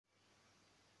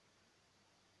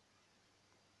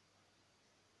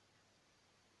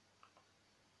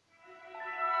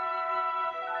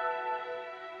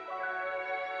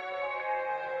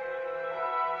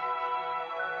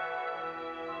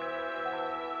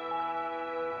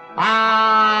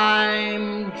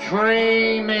I'm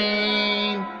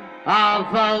dreaming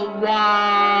of a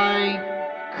white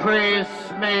Christmas,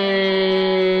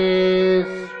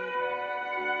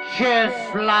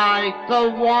 just like the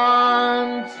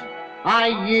ones I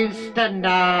used to know,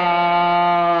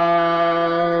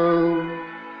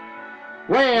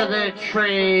 where the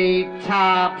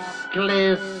treetops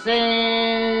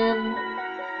glisten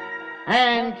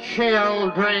and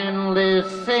children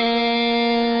listen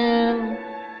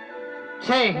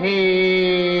to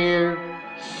hear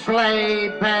sleigh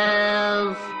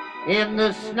bells in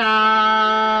the snow.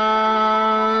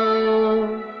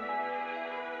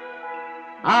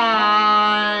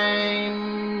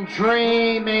 I'm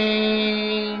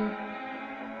dreaming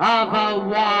of a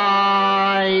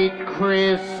white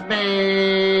Christmas,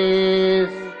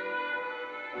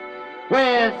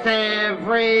 with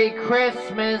every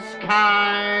Christmas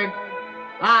card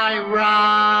I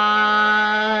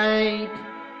write.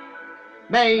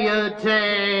 May your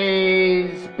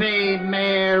days be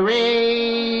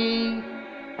merry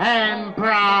and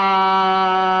bright,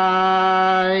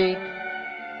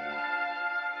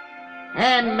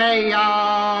 and may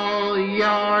all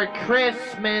your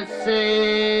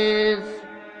Christmases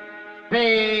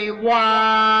be white.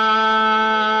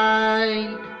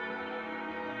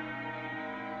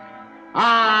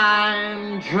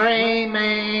 I'm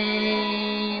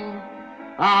dreaming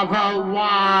of a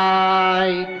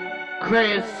white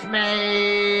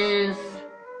Christmas,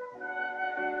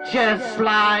 just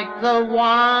like the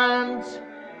ones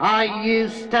I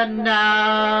used to know,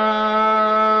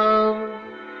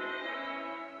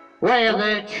 where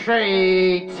the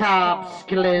treetops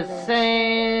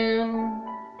glisten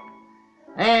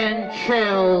and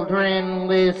children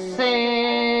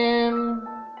listen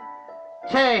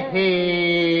to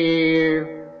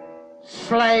hear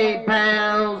sleigh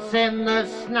bells in the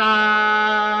snow.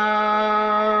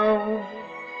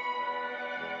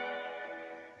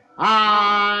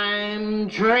 I'm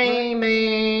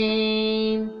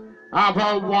dreaming of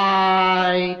a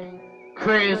white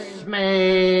Christmas,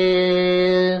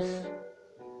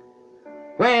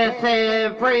 with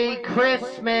every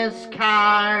Christmas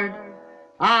card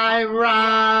I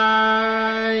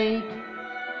write.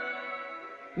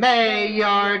 May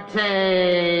your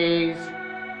days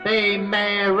be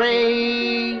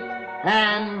merry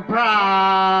and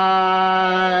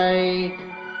bright,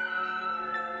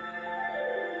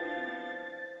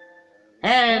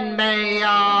 and may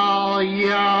all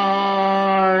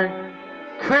your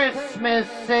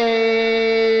Christmases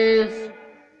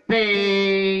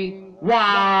be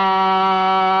white.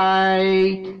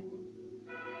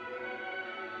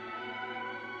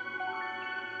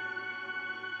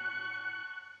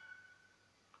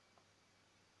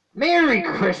 Merry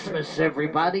Christmas,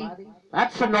 everybody.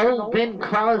 That's an old Bing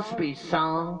Crosby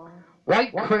song,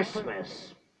 White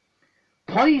Christmas.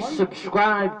 Please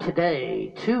subscribe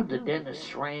today to the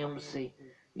Dennis Ramsay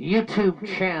YouTube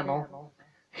channel.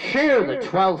 Share the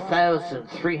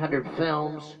 12,300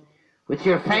 films with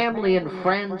your family and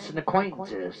friends and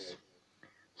acquaintances.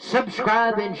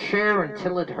 Subscribe and share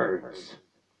until it hurts.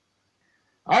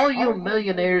 All you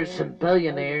millionaires and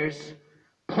billionaires,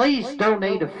 please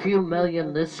donate a few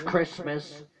million this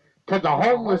Christmas to the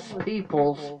homeless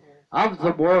peoples of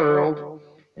the world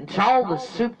and to all the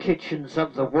soup kitchens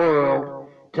of the world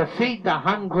to feed the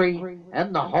hungry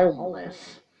and the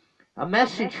homeless. A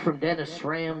message from Dennis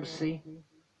Ramsay,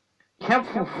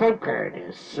 Temple Folk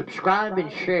Artist. Subscribe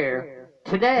and share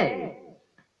today.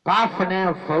 Bye for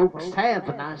now, folks. Have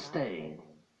a nice day.